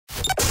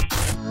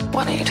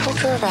Why don't you talk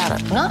to her about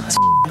it? Nuts.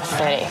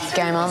 Pathetic.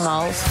 Game on,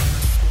 moles.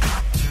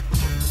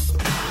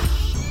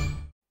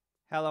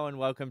 Hello and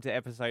welcome to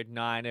episode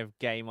 9 of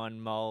Game on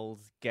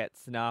Moles Get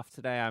Snuffed.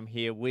 Today I'm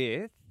here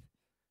with...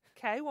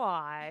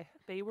 KY,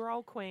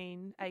 B-roll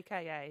queen,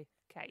 a.k.a.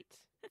 Kate,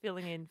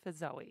 filling in for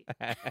Zoe.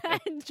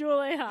 And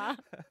Julia.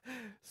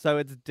 So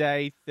it's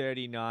day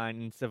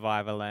 39 in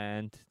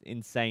Survivorland.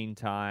 Insane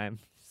times.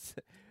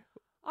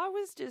 I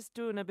was just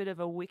doing a bit of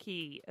a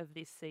wiki of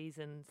this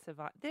season.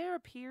 There are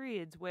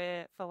periods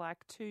where for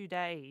like 2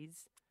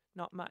 days,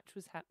 not much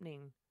was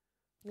happening.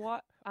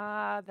 What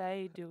are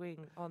they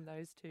doing on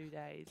those 2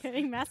 days?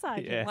 Getting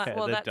massages. Yeah.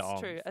 Well, the that's Doms.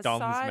 true.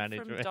 Doms Aside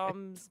management. from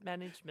Dom's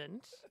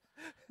management,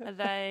 are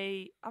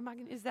they?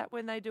 Is that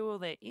when they do all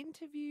their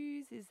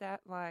interviews? Is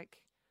that like?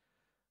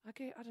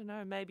 Okay, I don't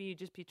know. Maybe you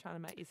just be trying to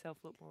make yourself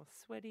look more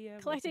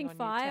sweatier. Collecting working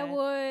on your tan.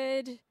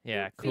 firewood.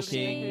 Yeah,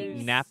 Fishing.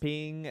 cooking,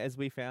 napping, as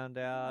we found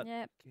out.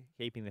 Yep.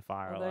 Keeping the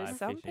fire Although alive.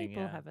 some fishing,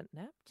 people yeah. haven't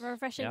napped.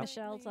 Refreshing Yep. the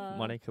shelter.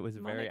 Monica was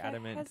very Monica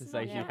adamant has to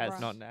say not she napped. has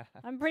Right. not napped.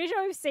 I'm pretty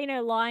sure we've seen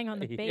her lying on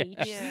the beach.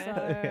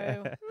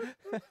 Yeah.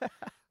 So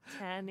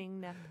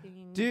Tanning,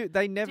 napping. Do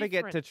they never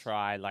get to Different.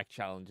 try like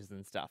challenges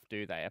and stuff,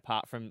 do they?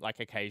 Apart from like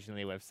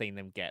occasionally we've seen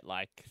them get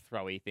like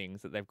throwy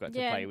things that they've got to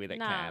play with at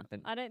camp.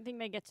 And I don't think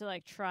they get to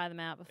like try them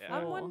out before.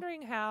 I'm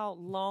wondering how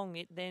long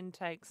it then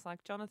takes.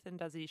 Like Jonathan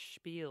does his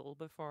spiel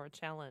before a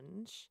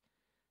challenge,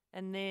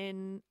 and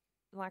then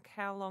like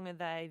how long are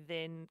they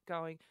then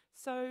going?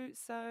 So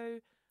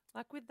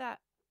like with that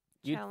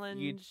challenge,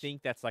 you'd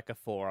think that's like a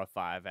 4 or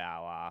 5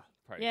 hour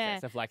process Yeah.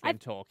 of like them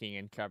talking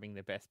and covering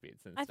the best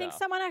bits and I stuff. think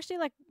someone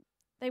actually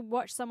they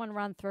watch someone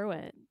run through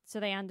it, so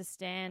they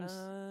understand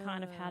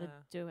kind of how to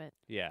Ah. do it.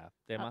 Yeah,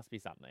 there must be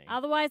something.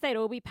 Otherwise, they'd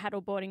all be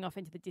paddleboarding off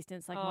into the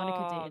distance like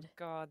Monica did. Oh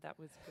God, that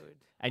was good.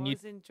 And I you'd-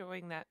 was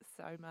enjoying that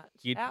so much.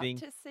 you'd Out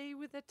think- to sea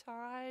with the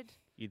tide.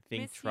 You'd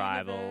think Miss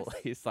tribal Universe.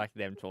 is like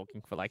them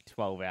talking for like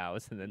 12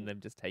 hours and then them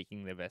just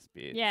taking the best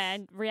bits. Yeah,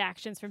 and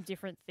reactions from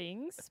different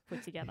things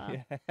put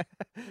together. Yeah.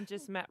 And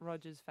just Matt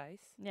Rogers'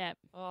 face. Yeah.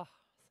 Oh,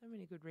 so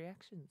many good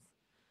reactions.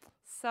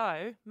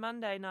 So,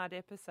 Monday night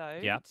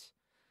episode. Yep.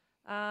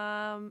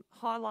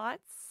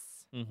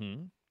 Highlights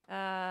Mm-hmm.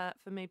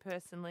 for me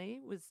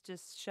personally was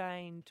just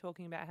Shane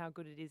talking about how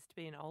good it is to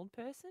be an old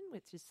person,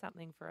 which is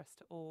something for us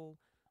to all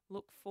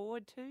look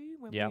forward to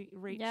when Yep. we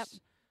reach Yep.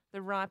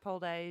 the ripe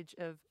old age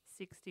of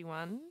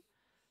 61.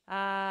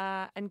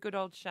 And good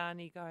old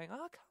Shani going, oh,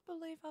 I can't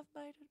believe I've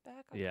made it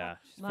back. I Yeah, can't-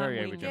 she's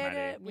very we get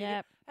overdramatic. it.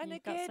 Yep. And you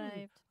got again,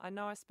 saved. I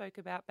know I spoke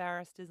about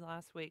barristers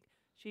last week.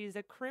 She is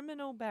a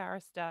criminal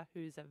barrister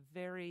who's a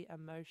very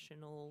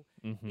emotional,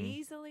 Mm-hmm.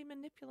 easily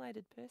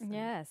manipulated person.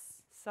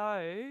 Yes.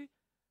 So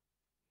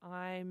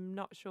I'm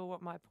not sure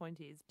what my point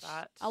is,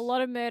 but A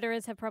lot of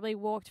murderers have probably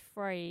walked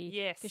free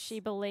Yes. because she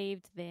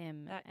believed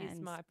them. that is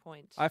and my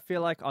point. I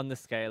feel like on the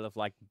scale of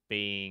like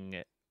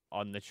being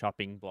on the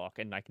chopping block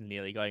and like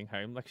nearly going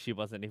home, like she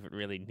wasn't even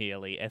really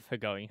nearly ever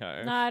going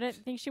home. No, I don't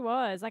think she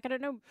was. Like, I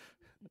don't know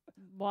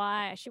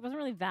why. She wasn't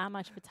really that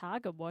much of a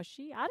target, was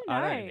she? I don't know.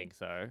 I don't think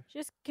so. She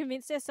just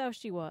convinced herself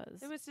she was.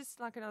 There was just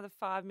like another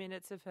 5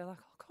 minutes of her like,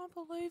 I can't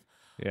believe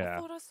I Yeah.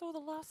 thought I saw the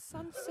last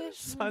sunset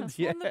Sun- on the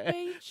yeah.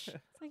 beach.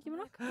 It's like, you're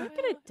not Like,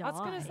 going to die. I was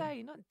going to say,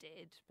 you're not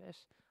dead, but...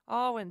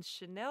 Oh, and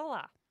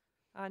Chanela,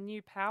 our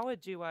new power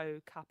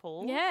duo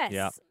couple. Yes.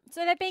 Yep.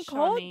 So they've been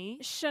called Shani.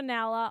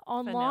 Chanela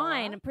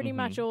online Fanella. pretty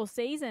much Mhm. all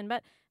season,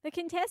 but the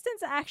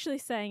contestants are actually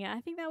saying it.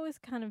 I think that was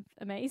kind of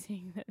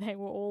amazing that they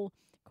were all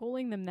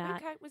calling them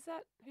that.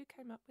 Who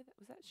came up with it?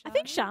 Was that Shani? I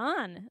think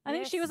Shan. I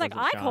think she Yes. was like,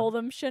 Was it I Shan? call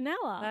them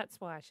Chanela. That's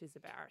why she's a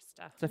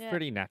barrister. It's a Yeah.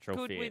 pretty natural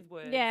Good fit. with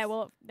words. Yeah,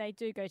 well, they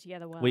do go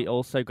together well. We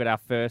also got our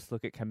first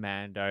look at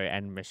Commando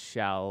and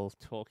Michelle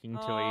talking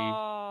to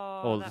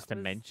or that just a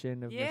was-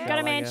 mention of yeah. Michelle.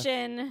 Gotta I guess.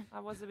 mention. I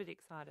was a bit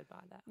excited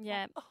by that.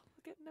 Yeah. Oh,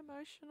 getting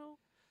emotional.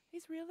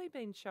 He's really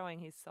been showing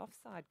his soft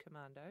side,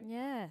 Commando,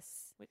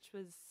 Yes. which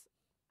was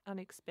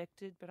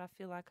unexpected, but I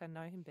feel like I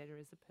know him better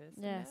as a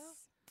person Yes.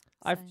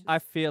 now. I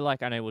feel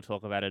like, I know we'll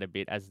talk about it a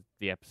bit as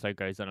the episode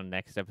goes on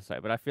next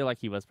episode, but I feel like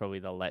he was probably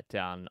the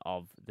letdown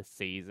of the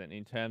season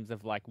in terms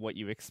of like what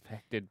you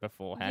expected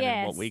beforehand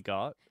and what Yes. we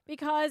got.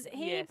 Because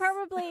he Yes.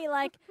 probably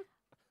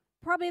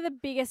probably the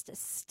biggest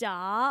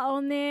star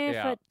on there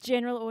Yeah. for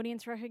general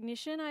audience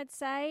recognition, I'd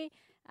say.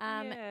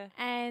 Yeah.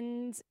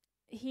 And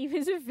he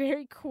was a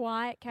very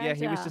quiet Yeah,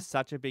 character. he was just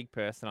such a big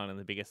person on in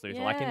The Biggest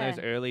Loser. Like in those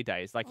Yeah. early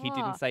days, like he Oh.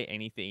 didn't say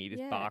anything. He just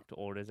Yeah. barked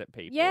orders at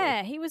people.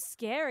 Yeah, he was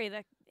scary.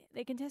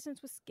 The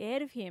contestants were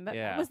scared of him. But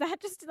Yeah. was that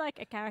just like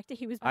a character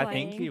he was I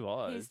playing? think he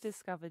was. He's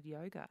discovered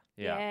yoga.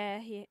 Yeah.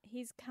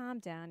 He's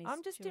calmed down. He's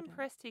I'm just chilled out.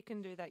 impressed he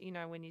can do that,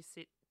 when you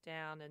sit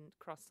down and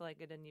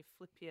cross-legged and you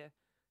flip your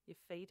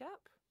feet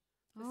up.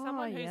 For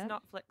someone who's yeah.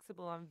 not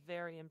flexible, I'm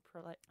very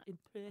impressed.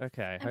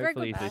 Okay, And very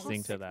hopefully good he's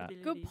listening to balance.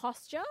 that. Good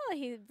posture.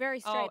 He's very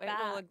straight Oh, back.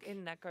 well,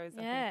 again, that goes,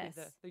 I think,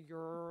 with the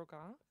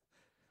yoga.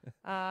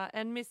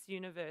 And Miss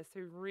Universe,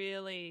 who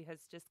really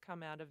has just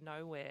come out of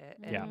nowhere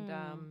Yeah.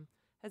 and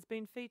has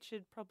been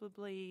featured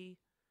probably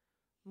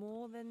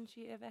more than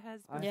she ever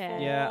has I- before.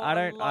 Yeah. I A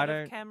don't- lot I of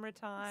don't- camera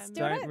time.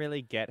 Still Don't don't-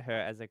 really get her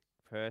as a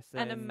person.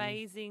 An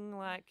amazing,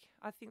 like,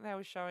 I think they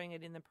were showing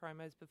it in the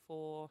promos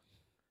before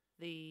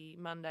the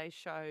Monday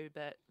show,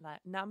 but like,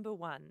 number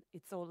one,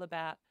 it's all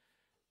about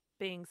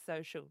being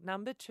social.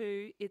 Number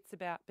two, it's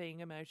about being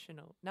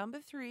emotional. Number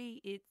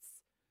three,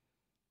 it's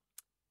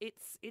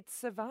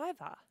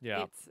Survivor.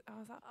 Yeah. I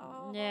was like,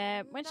 oh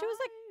Yeah, when she was,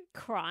 like, no.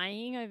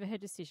 crying over her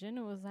decision,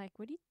 it was like,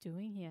 what are you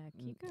doing here?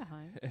 Can you go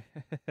home?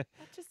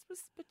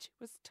 But she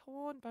was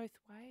torn both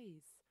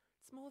ways.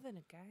 It's more than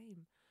a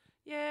game.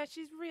 Yeah,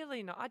 she's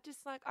really not.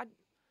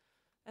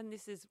 And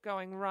this is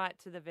going right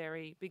to the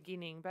very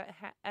beginning, but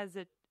as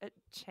a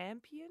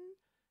champion,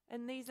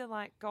 and these are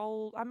like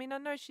gold. I mean, I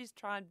know she's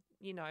tried,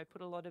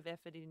 put a lot of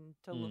effort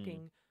into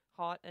looking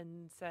hot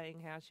and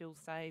saying how she'll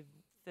save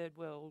third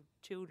world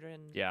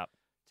children Yeah.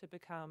 to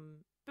become.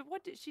 But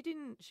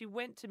she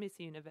went to Miss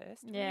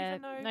Universe. Do we Yeah,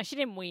 even know no, she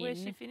didn't win. where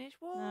she finished.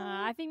 Well,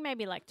 I think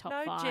maybe like top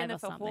No 5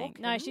 Jennifer or something.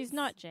 No, she's Hawkins,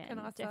 not Jen. can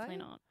I Definitely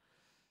say?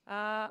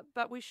 not.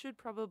 But we should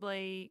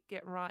probably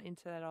get right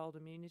into that old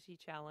immunity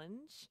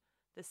challenge.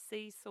 The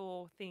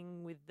seesaw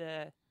thing with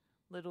the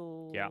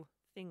little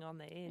thing on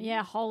the end.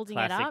 Yeah, holding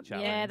Classic it up. Yeah,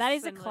 challenge. that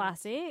is a Excellent-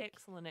 classic.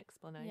 Excellent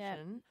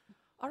explanation.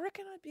 I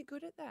reckon I'd be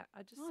good at that.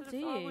 I do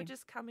I you? would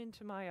just come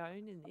into my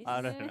own in this.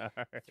 I don't Yeah.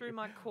 know. Through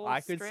my core I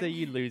could see strength.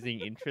 you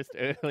losing interest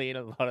early in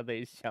a lot of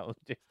these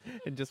challenges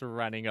and just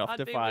running off I'd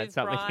to be find with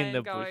something Brian in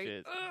the going,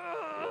 bushes.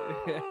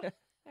 "Ugh."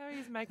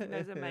 Harry's making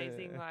those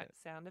amazing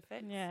sound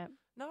effects. Yeah.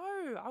 No,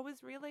 I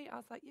was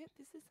like, yeah,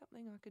 this is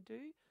something I could do.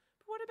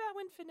 But what about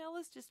when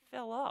Fenellis just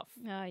fell off?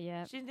 Oh,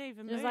 yeah. She didn't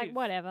even Just move. like,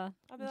 whatever.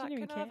 I'd be She like, didn't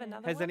even can I have care.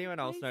 another Has one, anyone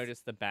else please?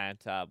 noticed the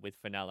banter with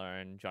Fenella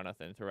and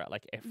Jonathan throughout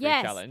like every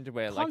Yes, challenge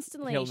where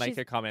constantly. like he'll make She's-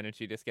 a comment and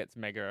she just gets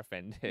mega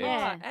offended?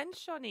 Yeah. Oh, and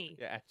Shawnee.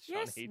 Yeah,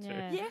 Yes, Shawnee too.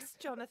 Yeah. Yes,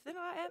 Jonathan,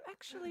 I am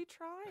actually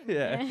trying.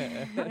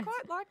 Yeah. I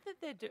quite like that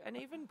they're doing, and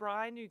even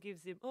Brian, who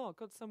gives him, I've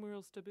got somewhere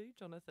else to be,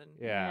 Jonathan.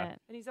 Yeah.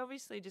 And he's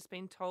obviously just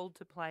been told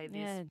to play this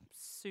Yeah.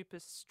 super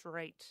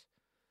straight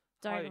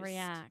Don't host.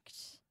 react.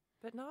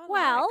 But no, I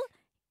Well, like-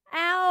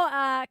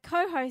 our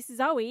co-host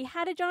Zoe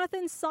had a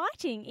Jonathan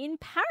sighting in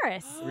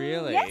Paris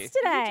Really?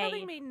 yesterday. Are you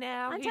telling me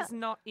now I'm he's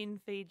not in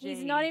Fiji?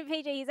 He's not in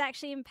Fiji. He's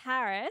actually in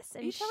Paris. Are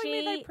And you telling she,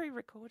 me they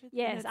pre-recorded? and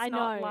yes, it's I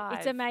not know.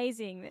 It's live?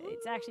 amazing. That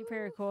It's actually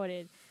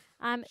pre-recorded.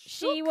 She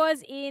Shook.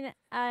 was in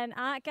an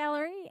art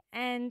gallery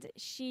and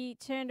she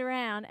turned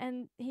around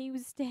and he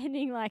was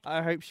standing like.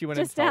 I hope she went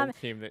Just and down told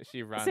him that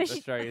she runs she-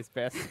 Australia's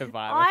best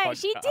survivor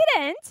She podcast.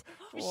 didn't.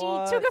 She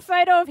What? took a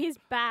photo of his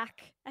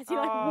back as he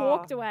like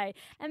walked Oh. away,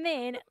 and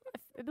then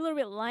a little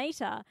bit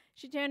later,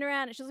 she turned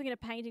around and she was looking at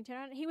a painting. Turned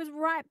around, and he was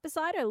right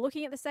beside her,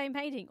 looking at the same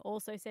painting.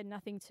 Also said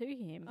nothing to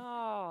him.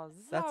 Oh,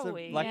 Zoe. That's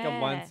a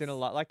once in a Yes.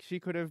 lot. Like she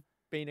could have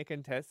been a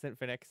contestant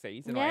for next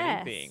season or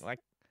Yes. anything. Like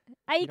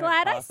Are you you don't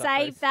glad I pass up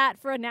saved those- that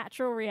for a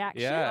natural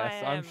reaction?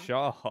 yes, I I'm am.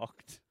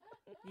 shocked.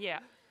 Yeah.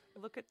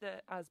 Look at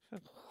the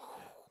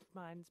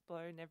mind's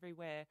blown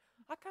everywhere.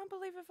 I can't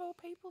believe of all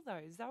people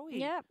though, Zoe.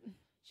 Yep.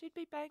 She'd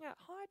be banging out,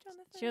 hi,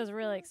 Jonathan. She was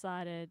really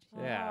excited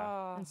Yeah.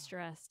 Oh, and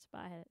stressed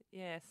by it.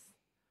 yes.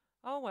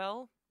 Oh,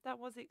 well, that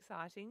was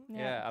exciting.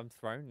 Yeah, I'm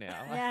thrown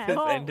now. Yeah. Let's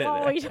What, end it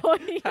what were we there.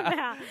 talking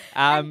about?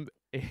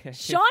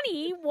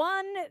 Shawnee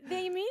won the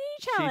immunity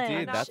challenge.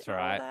 did, that's After all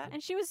right. that-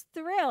 And she was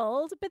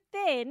thrilled, but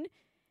then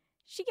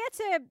she gets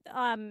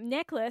her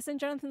necklace, and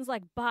Jonathan's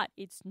like, but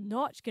it's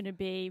not going to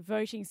be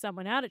voting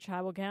someone out at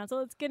Tribal Council.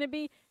 It's going to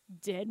be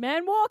Dead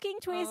Man Walking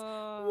Twist.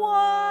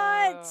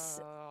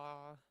 What?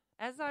 Oh.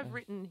 As I've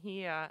written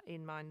here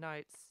in my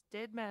notes,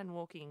 dead man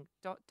walking, ...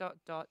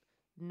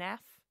 naff,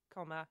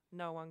 comma,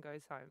 no one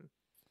goes home.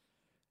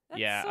 That's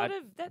Yeah,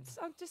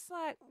 I'm just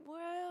like,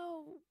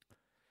 well,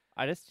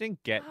 I just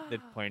didn't get the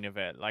point of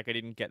it. Like, I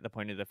didn't get the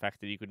point of the fact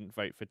that you couldn't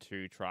vote for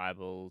two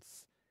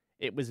tribals.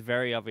 It was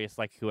very obvious,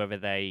 like, whoever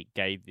they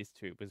gave this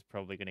to was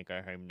probably going to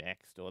go home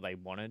next, or they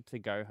wanted to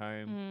go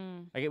home.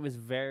 Mm. Like, it was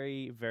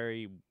very,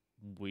 very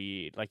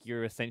weird. Like,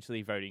 you're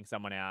essentially voting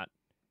someone out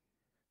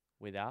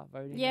without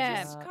voting.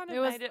 Yeah. just them out. kind It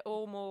of was- made it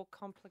all more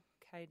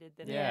complicated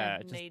than Yeah,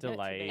 it just needed to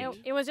delayed.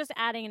 be. It was just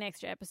adding an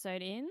extra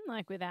episode in,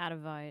 like without a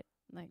vote,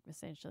 like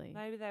essentially.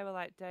 Maybe they were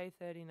like, day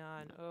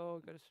 39, oh,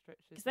 got to stretch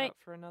this 'Cause they- out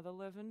for another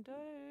 11 days.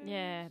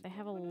 Yeah, they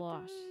have a What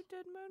lot. do,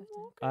 Dead man That's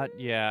walking?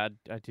 Yeah,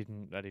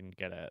 I didn't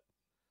get it.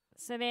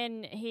 So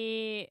then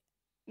he,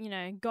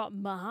 got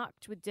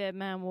marked with Dead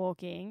Man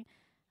Walking,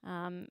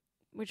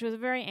 which was a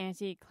very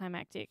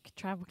anticlimactic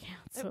tribal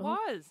council. It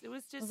was. It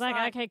was It just was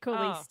like, okay, cool,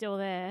 oh, he's still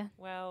there.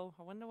 well,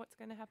 I wonder what's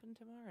going to happen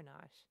tomorrow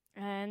night.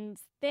 And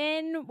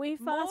then we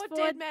More fast dead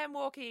forward man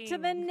walking. to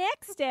the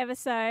next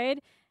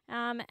episode,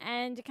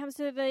 and it comes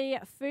to the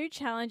food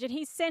challenge, and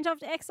he's sent off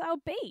to Exile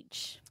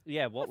Beach.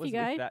 Yeah, what Off was you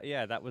go. with that?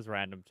 Yeah, that was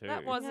random too.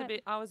 That was Yeah. a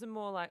bit. I was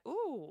more like,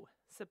 ooh,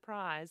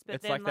 surprised. But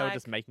It's then like they were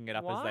just making it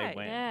up as why? they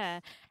went. Yeah.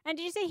 And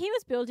did you see he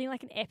was building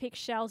like an epic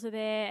shelter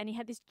there, and he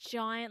had this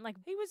giant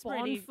he was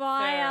ready for a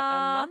bonfire.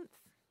 month,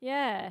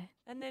 yeah,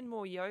 and then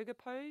more yoga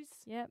pose,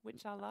 yep,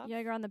 which I love.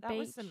 yoga on the that beach.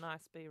 was some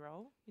nice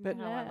B-roll. You But-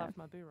 know how I Yeah. love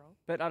my B-roll.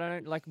 But I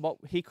don't know, like, what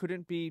he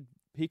couldn't be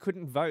he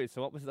couldn't vote.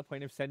 So what was the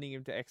point of sending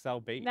him to XL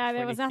Beach? No, there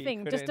when was he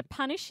nothing. Just to couldn't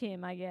punish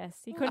him, I guess.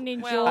 He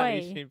couldn't Well,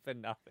 punish enjoy. him for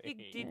nothing. He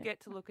did get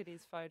to look at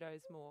his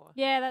photos more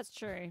Yeah, that's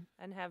true.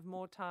 and have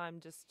more time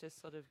just to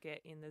sort of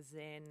get in the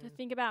zen. To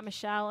think about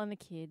Michelle and the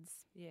kids.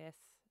 Yes,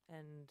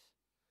 and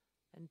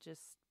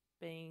just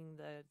being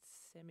the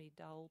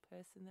semi-dull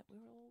person that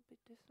we're all a bit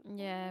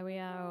disappointed. Yeah, we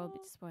are all a bit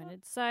about.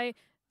 disappointed. So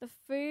the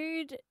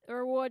food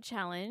reward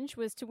challenge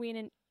was to win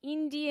an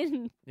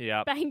Indian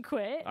Yep.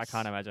 banquet. I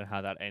can't imagine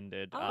how that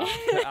ended.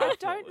 I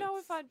don't know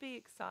afterwards. if I'd be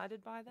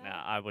excited by that. No,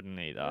 I wouldn't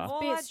either. It's a Or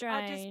bit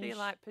I'd just be strange.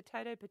 like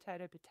potato,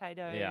 potato,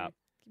 potato. Yeah.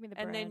 Give me the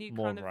And bread. then you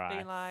More kind of rice.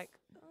 be like,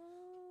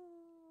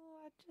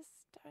 oh, I just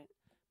don't.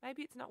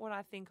 Maybe it's not what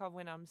I think of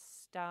when I'm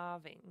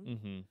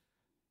starving.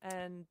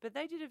 Mm-hmm. But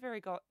they did a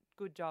very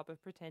good job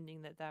of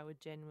pretending that they were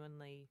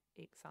genuinely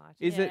excited.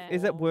 Is Yeah.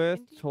 it for worth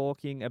India.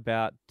 talking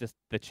about just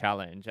the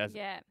challenge as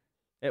yeah.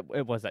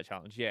 it was that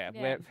challenge? Yeah,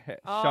 Yeah. where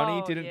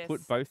Shani Oh, didn't put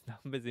yes. both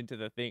numbers into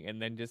the thing,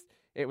 and then just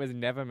it was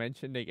never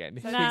mentioned again.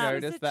 Did So you No.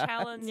 this notice is a that?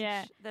 challenge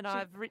Yeah. that She-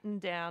 I've written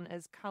down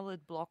as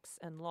coloured blocks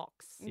and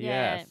locks.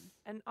 Yeah. Yes.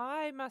 And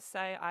I must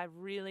say, I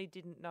really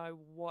didn't know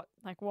what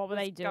Like, what were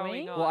was they going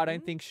doing? on. Well, I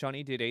don't think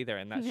Shani did either,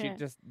 and that Yeah.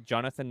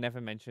 Jonathan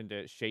never mentioned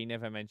it. She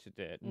never mentioned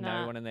it.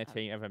 Nah. No one in their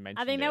team ever mentioned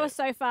it. I think they were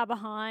so far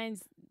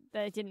behind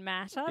that it didn't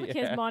matter because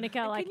Yeah. Monica,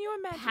 And like, can you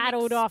imagine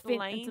paddled off into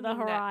explaining the that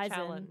horizon.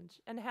 challenge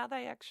and how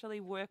they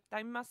actually worked?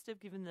 They must have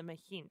given them a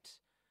hint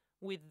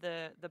with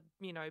the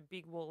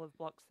big wall of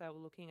blocks they were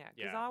looking at.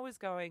 Because Yeah. I was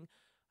going,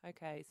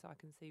 okay, so I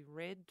can see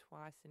red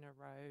twice in a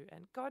row,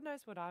 and God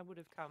knows what I would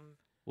have come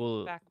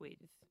Well, back with.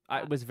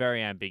 it was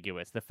very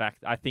ambiguous. The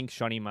fact I think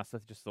Shani must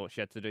have just thought she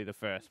had to do the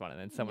first one, and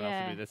then someone else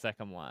Yeah. would do the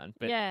second one.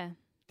 But yeah.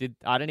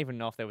 I don't even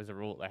know if there was a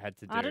rule they had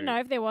to do. I don't know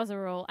if there was a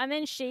rule. And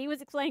then she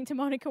was explaining to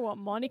Monica what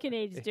Monica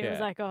needed to do. It was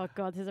Yeah. like, oh,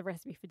 God, there's a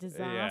recipe for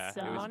disaster.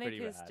 it was pretty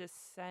Monica's bad.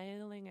 just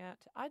sailing out.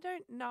 I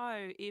don't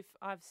know if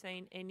I've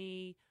seen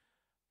any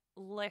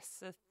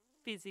lesser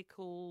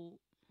physical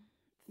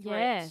threat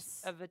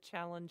Yes. of a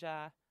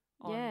challenger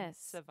on Yes.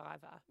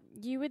 Survivor.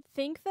 You would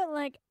think that,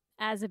 like,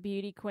 as a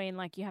beauty queen,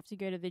 like, you have to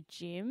go to the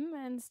gym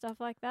and stuff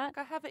like that. Like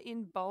I have it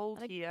in bold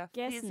I here.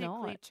 guess Physically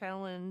not.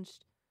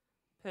 challenged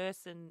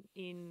person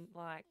in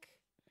like.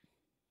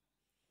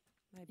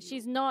 Maybe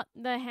She's not,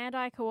 the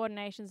hand-eye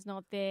coordination's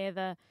not there.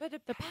 The but the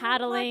apparent-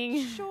 paddling.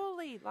 Like,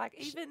 surely, like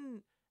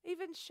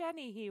even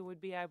Shani here would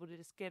be able to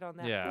just get on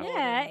that. Yeah. board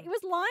Yeah, and- it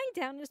was lying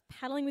down and just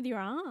paddling with your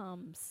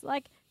arms.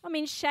 Like, I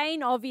mean,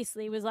 Shane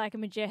obviously was like a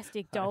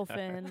majestic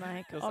dolphin.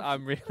 Like, 'Cause ob-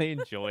 I'm really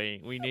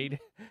enjoying. We need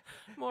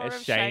more a of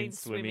Shane Shane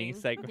swimming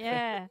segment.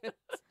 yeah.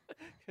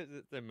 Because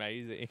it's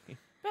amazing.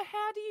 But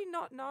how do you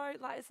not know?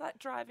 Like, it's like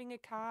driving a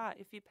car.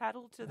 If you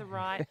paddle to the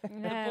right,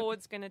 Yeah. the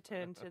board's going to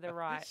turn to the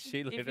right. She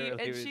If you- literally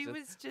and was she just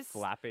was just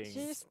flapping.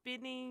 Just-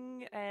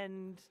 spinning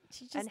and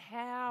She just, and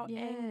how yeah.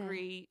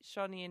 angry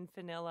Shani and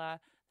Fenella.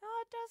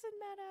 Oh, it doesn't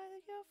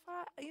matter. You're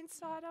fine.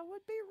 Inside, I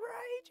would be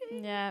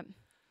raging. yeah.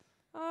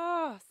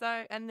 Oh,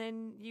 so and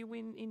then you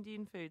win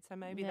Indian food, so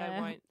maybe Yeah. they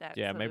won't. That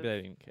Yeah, sort maybe of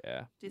they didn't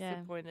care. Yeah.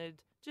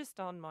 disappointed. Just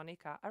on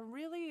Monica, I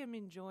really am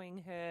enjoying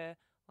her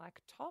like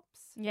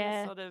tops. her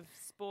Yeah. sort of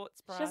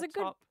sports bra She has a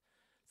good- top.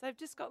 So they've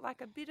just got like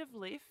a bit of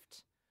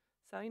lift.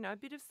 So, a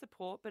bit of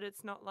support, but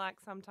it's not like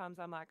sometimes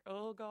I'm like,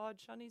 oh God,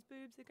 Shani's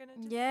boobs are gonna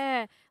just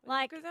Yeah.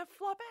 Like, gonna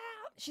flop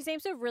out. she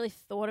seems to have really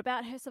thought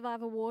about her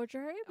survivor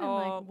wardrobe and, Oh,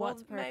 like, well,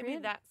 what's appropriate. maybe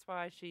that's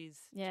why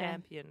she's Yeah.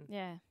 champion.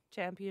 Yeah.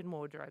 Champion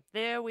wardrobe.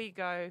 There we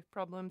go.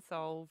 Problem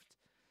solved.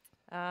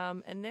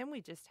 And then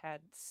we just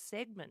had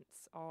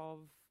segments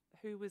of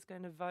who was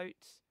going to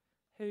vote,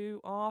 who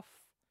off,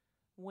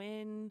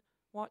 when,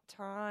 what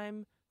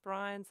time.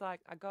 Brian's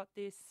like, I got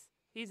this.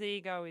 His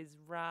ego is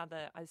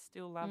rather, I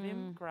still love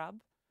him, grub.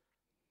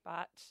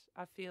 But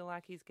I feel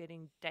like he's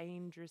getting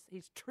dangerous.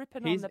 He's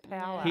tripping He's- on the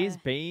power. He's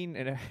been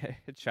in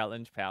a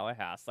challenge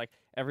powerhouse. Like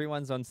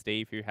everyone's on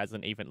Steve, who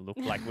hasn't even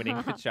looked like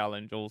winning the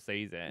challenge all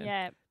season.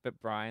 Yeah. But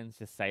Brian's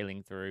just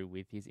sailing through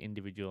with his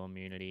individual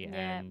immunity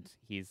Yeah. and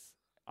his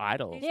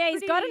idol. He's Yeah,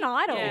 he's got an pretty-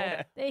 idol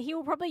yeah. that he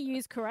will probably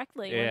use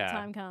correctly when Yeah. the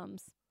time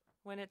comes.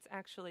 When it's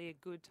actually a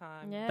good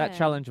time. Yeah. That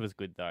challenge was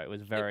good though. It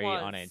was very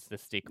on was. edge. The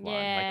stick one,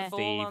 Yeah. like The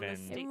ball on Steve the and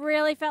stick. It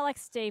really felt like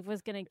Steve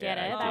was going to get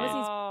Yeah, it. it That was did.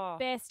 his Oh.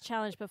 best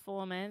challenge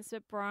performance.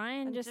 But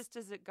Brian And just, just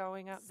as it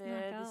going up snuck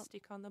there, the up.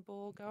 stick on the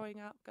ball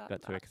going up,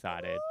 got too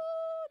excited.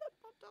 Oh, that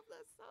popped off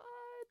the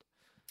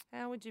side.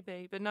 How would you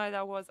be? But no,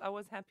 I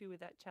was happy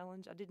with that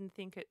challenge. I didn't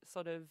think it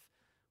sort of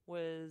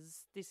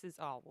was. This is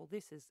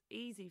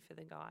easy for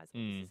the guys. Or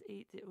Mm. This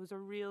is it was a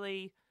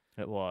really.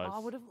 It was. I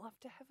would have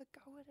loved to have a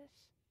go at it.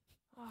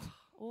 Oh,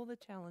 all the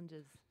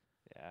challenges,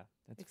 Yeah,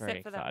 that's except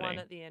very for exciting. that one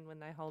at the end when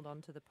they hold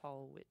on to the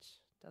pole, which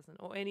doesn't,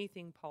 or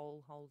anything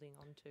pole holding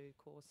onto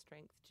core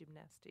strength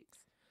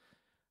gymnastics.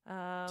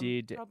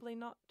 Did- Probably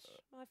not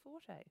my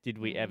forte. Did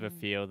we ever Mm.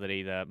 feel that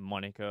either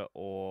Monica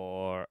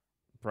or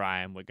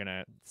Brian were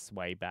gonna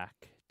sway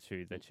back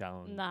to the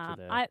challenge? nah.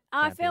 to the I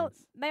felt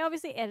champions? they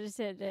obviously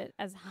edited it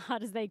as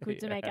hard as they could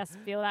to make Yeah. us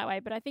feel that way.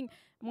 But I think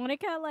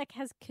Monica like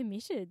has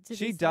committed to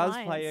She this does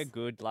play a alliance.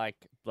 good like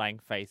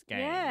blank face game.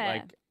 Yeah.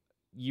 Like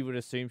you would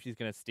assume she's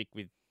going to stick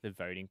with the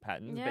voting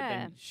patterns, but Yeah.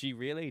 then she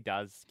really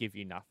does give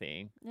you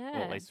nothing, or Yeah.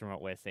 at least from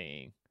what we're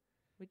seeing.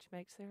 Which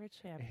makes her a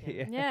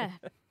champion. Yeah.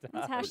 it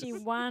That's how she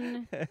does.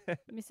 won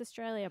Miss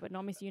Australia, but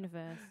not Miss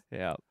Universe.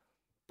 Yeah.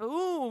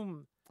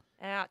 Boom.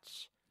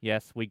 Ouch.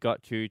 Yes, we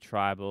got to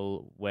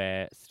tribal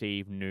where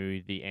Steve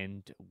knew the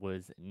end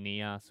was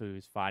near, so he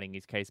was fighting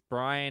his case.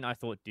 Brian, I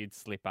thought, did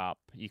slip up.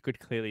 You could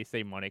clearly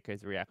see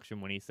Monica's reaction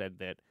when he said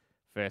that.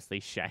 Firstly,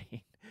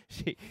 Shane,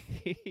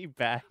 he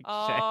bagged Shane,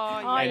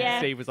 Oh, and yeah.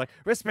 Steve was like,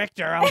 "Respect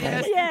your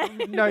elders." Yeah.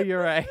 No,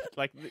 you're right.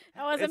 Like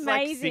That was it's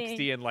amazing. like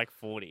 60 and like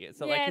 40. It's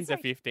not Yeah, like it's he's a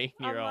like-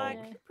 15-year-old. I'm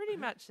like Yeah. pretty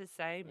much the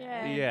same.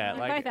 Yeah. age. Yeah, They're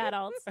like- both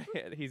adults.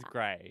 He's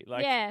great.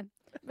 Like, Yeah.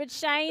 But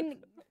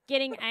Shane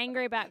getting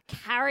angry about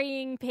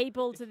carrying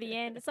people to the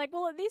end. It's like,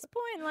 well, at this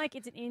point, like,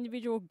 it's an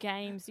individual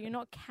game, so you're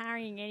not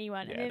carrying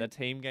anyone. yeah, And the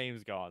team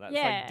game's gone. That's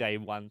Yeah. like day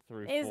 1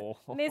 through there's, 4.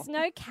 there's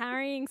no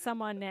carrying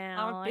someone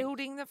now. I'm like-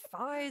 building the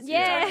fires.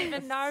 Yeah. You don't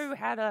even know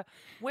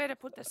where to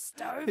put the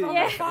stove on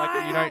Yeah. the fire.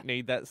 Like you don't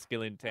need that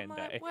skill in 10 I'm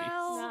like, days.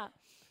 well, Nah.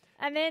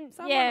 And then,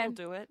 someone yeah, will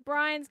do it.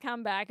 Brian's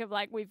comeback of,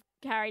 like, we've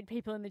carried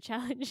people in the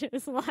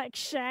challenges like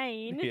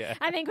Shane. Yeah.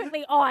 And then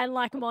quickly, I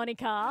like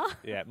Monica.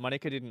 Yeah,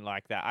 Monica didn't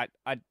like that.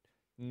 I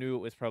knew it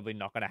was probably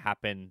not going to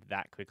happen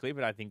that quickly,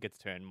 but I think it's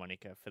turned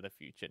Monica for the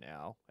future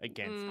now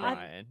against Mm.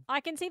 Brian.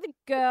 I can see the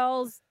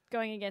girls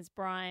going against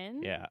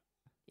Brian. Yeah.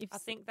 If I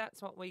think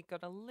that's what we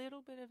got a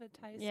little bit of a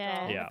taste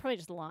Yeah, of Yeah. they're probably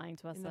just lying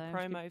to us in the though.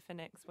 promo for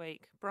next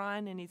week.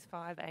 Brian and his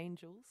 5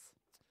 angels,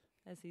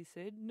 as he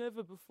said.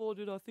 Never before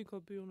did I think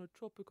I'd be on a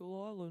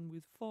tropical island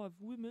with 5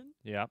 women.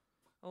 Yeah.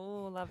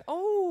 Oh, love it.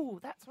 Oh,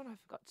 that's what I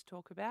forgot to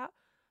talk about.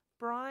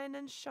 Brian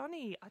and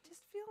Shani. I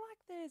just feel like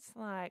there's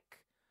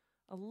like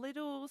a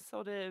little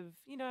sort of,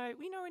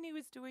 when he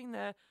was doing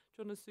the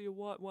 "Do you want to see a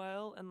white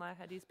whale?" and like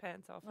had his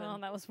pants off. Oh,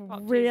 and that was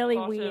popped his really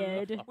bottom,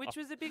 weird. Which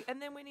was a big.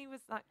 And then when he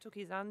was like took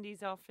his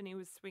undies off and he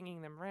was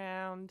swinging them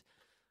round,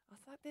 I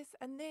was like this.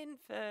 And then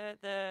for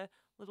the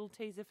little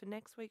teaser for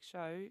next week's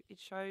show, it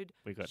showed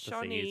We got to see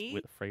Shani.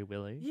 his Free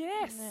Willy.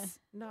 Yes. Yeah.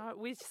 No,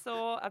 we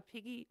saw a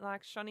piggy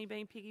like Shani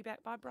being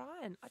piggybacked by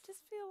Brian. I just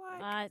feel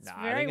like It's Nah,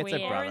 I very think it's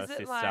weird. a Or brother is it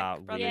sister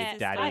like brother, Yeah. weird sister,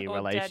 daddy or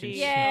relationship. daddy?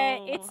 Yeah,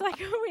 Oh. it's like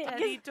a weird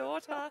daddy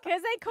daughter.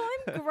 because they call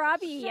him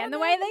Grubby, and the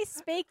way they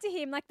speak to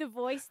him, like the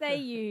voice they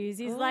use,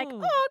 is like,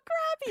 Oh. "Oh,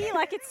 Grubby!"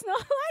 Like it's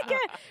not like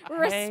a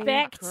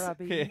respect. Hey,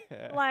 grubby.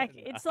 Yeah. Like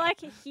it's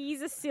like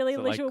he's a silly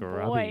It's like little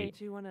Grubby. boy.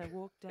 Do you want to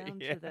walk down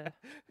Yeah. to the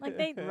Like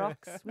they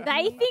rocks? with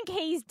they me? think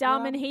he's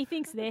dumb and Grub. he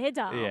thinks they're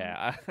dumb.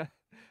 Yeah.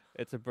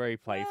 It's a very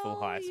playful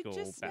Well, high you school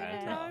just never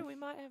band. know. We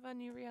might have a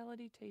new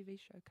reality TV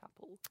show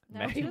couple.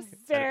 That would Maybe. be It'd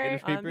very.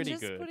 be I'm pretty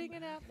just good. putting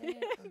it out there.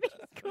 It'd I'm be just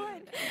good.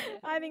 putting it out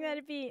I think there.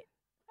 that'd be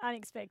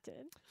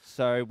unexpected.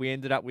 So we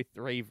ended up with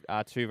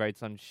 2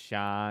 votes on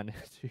Sean,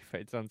 2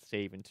 votes on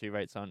Steve, and 2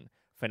 votes on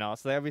Fennell.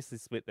 So they obviously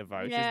split the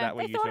votes. Yeah, Is that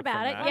what they you thought took from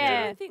about it, that? I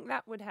yeah. didn't think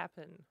that would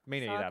happen.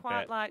 Me So neither, I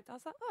quite but- liked. I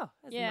was like, oh,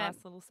 that's Yeah. a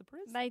nice little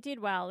surprise. They did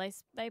well.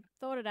 They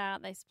thought it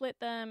out. They split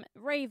them,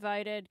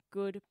 re-voted.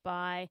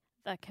 Goodbye,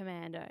 the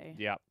commando.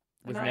 Yep.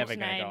 Was And never Rich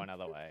going to go name.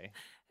 another way.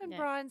 And Yeah.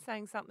 Brian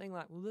saying something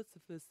like, "Well, that's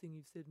the first thing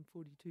you've said in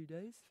 42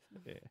 days,"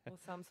 Yeah. or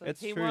some sort. It's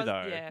he true, was,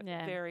 though. Yeah,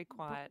 Yeah. very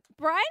quiet.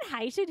 Brian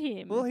hated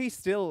him. Well, he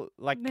still,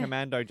 like, Meh.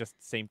 Commando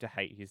just seemed to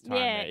hate his time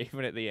Yeah. there,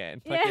 even at the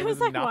end. yeah, Like, it there was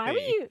like,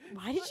 nothing.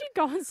 why did you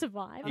go on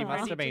Survivor? He I'm must ready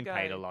have to been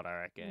paid go. a lot,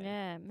 I reckon.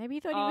 Yeah, maybe he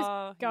thought he was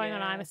Oh, going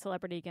on yeah. I'm a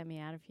Celebrity, get me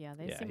out of here.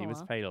 They're Yeah, similar. he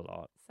was paid a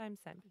lot. Same,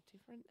 but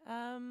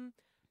different.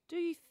 Do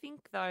you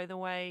think though the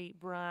way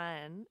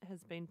Brian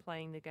has been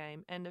playing the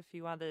game and a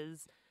few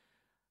others,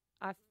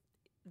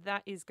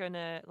 that is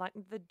gonna like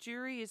the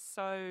jury is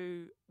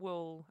so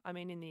well. I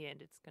mean, in the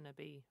end, it's gonna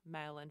be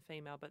male and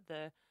female, but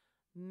the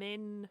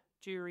men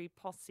jury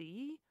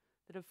posse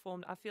that have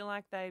formed, I feel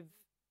like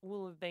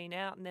will have been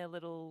out in their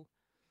little,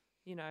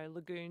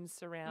 lagoon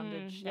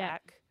surrounded yeah.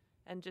 shack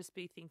and just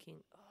be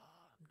thinking,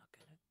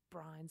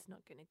 Brian's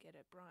not going to get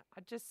it. Brian,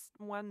 I just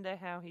wonder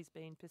how he's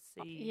been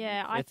perceived.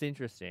 Yeah, It's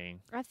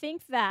interesting. I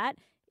think that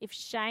if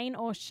Shane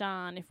or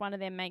Sean, if one of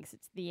them makes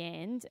it to the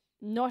end,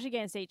 not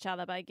against each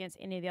other, but against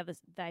any of the others,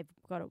 they've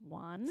got it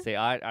won. See,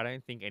 I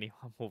don't think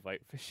anyone will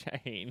vote for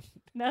Shane.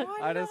 No, Why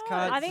I just not?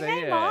 can't I think see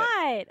they it.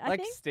 might. I Like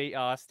think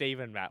Steve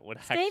and Matt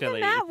would Steve actually. and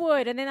Matt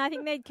would, and then I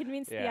think they'd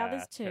convince the Yeah,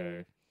 others too.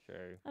 True,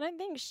 true. I don't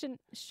think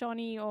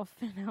Shawnee or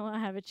Fenella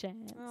have a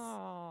chance.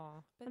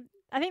 Oh, but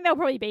I think they'll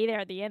probably be there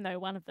at the end, though,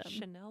 one of them.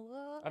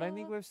 Chanel. I don't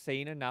think we've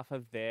seen enough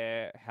of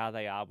how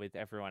they are with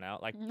everyone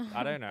else. Like,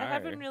 I don't know. They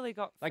haven't really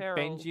got Like feral.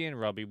 Benji and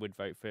Robbie would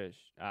vote for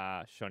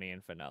Shawnee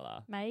and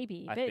Fenella.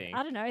 Maybe. I but think.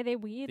 I don't know. They're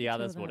weird. The two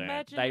others of them. wouldn't.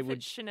 Imagine They if would-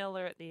 it's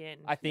Chanela at the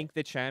end. I think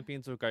the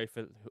champions will go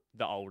for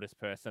the oldest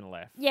person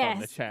left. from the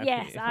Yes, champion.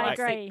 yes, I Like,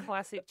 agree.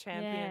 Classic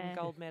champion Yeah.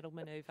 gold medal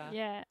maneuver.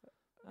 Yeah.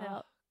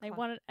 Oh, They cla-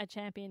 wanted a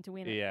champion to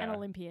win it, Yeah. an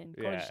Olympian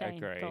called Yeah,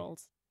 Shane agree.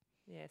 Gold.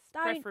 Yes,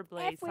 Starring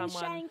preferably F with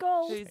someone Shane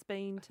Gold. who's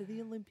been to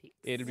the Olympics.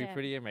 It'd be Yeah.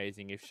 pretty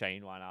amazing if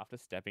Shane won after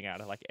stepping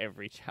out of like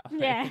every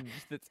challenge Yeah.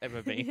 that's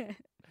ever been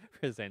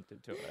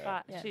presented to her.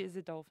 But Yeah. she is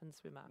a dolphin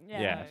swimmer.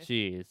 Yeah, so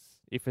she is.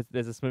 If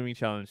there's a swimming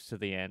challenge to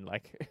the end,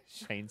 like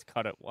Shane's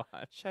got it won.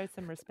 show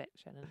some respect,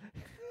 Shannon.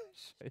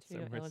 Show To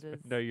your some respect.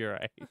 elders. Know your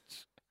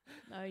age.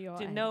 No, you're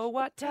Do you know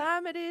what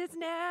time it is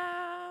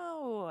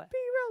now?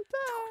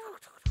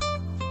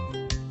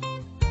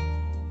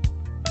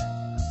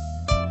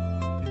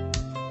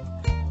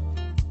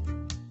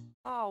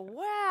 Oh,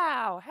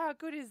 wow. How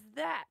good is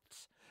that?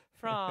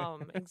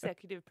 From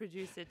executive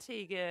producer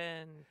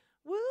Tegan.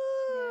 Woo!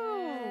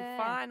 Yeah.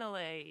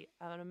 Finally,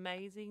 an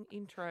amazing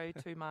intro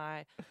to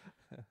my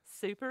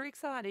super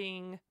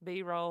exciting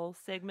B-roll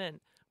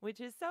segment,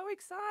 which is so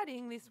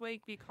exciting this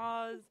week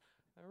because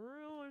I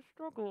really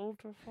struggled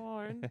to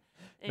find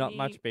Not any-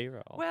 much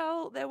B-roll.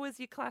 Well, there was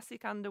your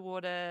classic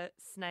underwater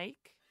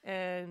snake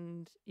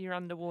and your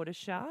underwater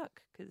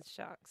shark, because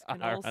sharks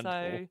can Are also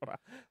underwater.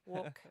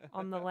 walk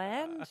on the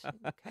land,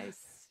 in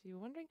case you're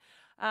wondering.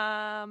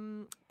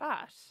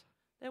 But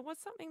there was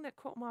something that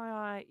caught my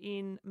eye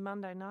in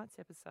Monday night's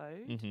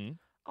episode Mhm.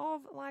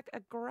 of like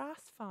a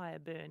grass fire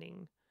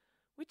burning,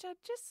 which I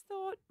just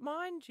thought,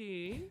 mind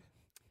you,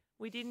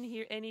 we didn't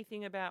hear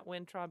anything about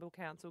when Tribal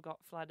Council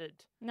got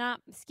flooded. Nah,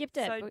 skipped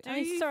it. So but do I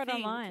only you saw it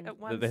think online. at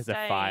one There's a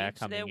fire stage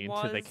coming there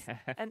into the was camp.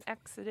 an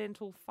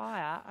accidental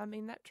fire? I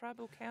mean, that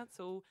Tribal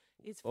Council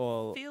is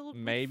Or filled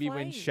maybe with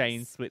when Shane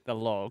flames. split the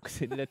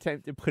logs in an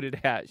attempt to put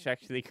it out, she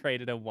actually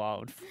created a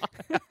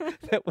wildfire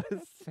that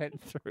was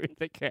sent through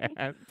the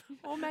camp.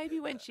 Or maybe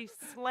when she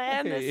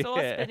slammed the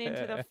saucepan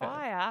into the Yeah.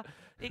 fire,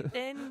 it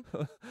then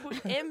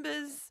put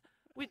embers,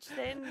 which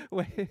then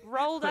When-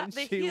 rolled when up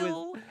the she was-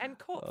 hill and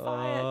caught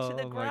fire to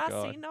the Oh my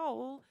grassy God.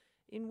 knoll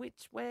in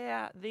which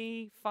where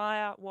the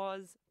fire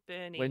was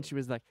burning. When she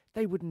was like,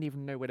 they wouldn't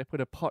even know where to put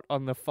a pot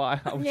on the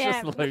fire. I was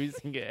Yeah. just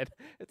losing it.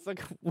 It's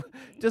like,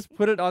 just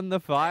put it on the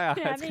fire.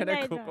 Yeah, I it's think going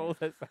to they cook know. all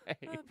the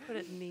same. Put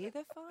it near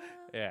the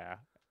fire. Yeah.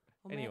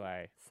 Or maybe-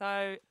 Anyway,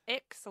 So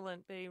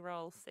excellent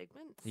B-roll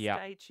segments. Yep.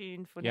 Stay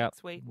tuned for Yep.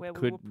 next week, where we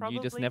will could probably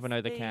you just never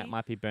know the camp see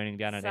might be burning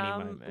down at any some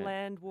moment.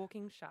 land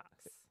walking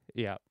sharks.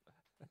 Yeah,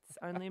 It's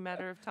only a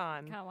matter of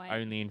time. Can't wait.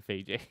 only in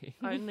Fiji.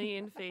 Only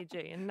in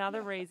Fiji.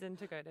 Another reason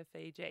to go to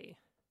Fiji.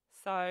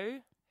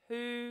 So,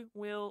 who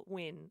will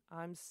win?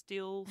 I'm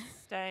still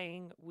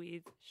staying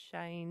with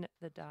Shane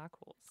the Dark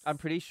Horse. I'm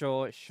pretty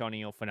sure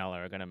Shani or Fenella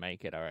are going to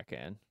make it, I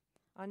reckon.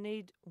 I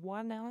need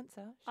one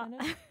answer, Shannon.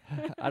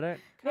 I don't.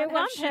 They're Can't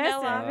one have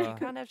Chanella. person. You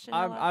can't have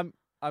Chanella.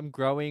 I'm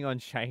growing on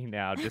Shane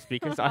now just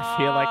because I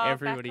feel like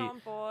everybody. Back on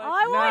board.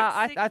 I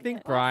Nah, want I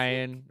think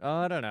Brian.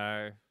 Oh, I don't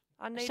know.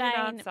 I need Shane.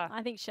 an answer.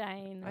 I think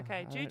Shane. Okay,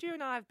 I- Juju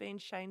and I have been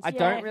Shane I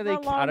Strong. don't really.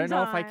 for a I don't know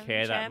long if I time.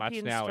 care that much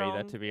Champion now either.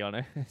 strong. To be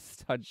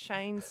honest.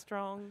 Shane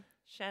Strong.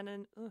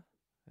 Shannon. Ugh.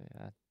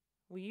 Yeah.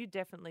 Will you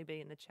definitely be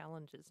in the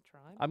Challengers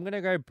tribe? I'm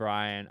gonna go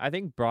Brian. I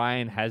think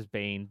Brian has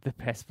been the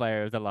best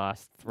player of the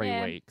last 3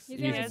 Yeah, weeks. he's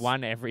He's Yes.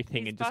 won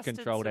everything He's and just busted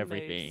controlled some moves.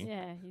 everything.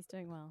 Yeah, he's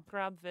doing well.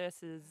 Grub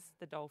versus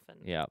the Dolphin.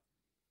 Yep.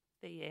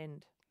 The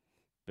end.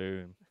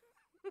 Boom.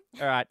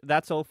 All right,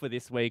 that's all for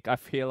this week. I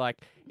feel like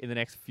in the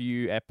next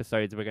few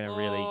episodes we're gonna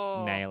really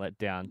Oh, nail it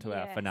down to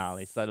our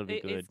finale. So that'll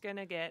be good. It's going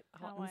to get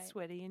hot Can't and wait.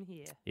 sweaty in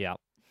here. Yep.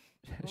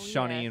 Oh,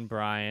 Shawnee yeah. and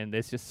Brian.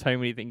 There's just so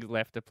many things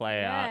left to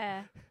play out.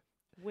 Yeah.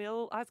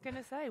 I was going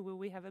to say, will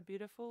we have a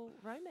beautiful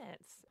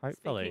romance?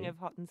 Hopefully. Speaking of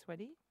hot and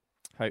sweaty.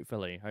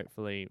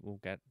 Hopefully we'll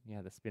get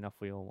the spin-off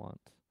we all want.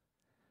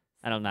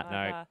 And on that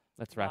note, Survivor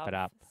let's wrap it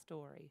love up.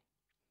 Story.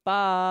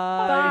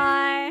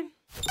 Bye.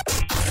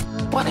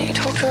 Bye. Why don't you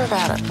talk to her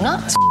about it? No,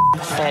 it's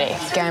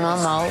pathetic. Game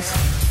on,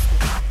 moles.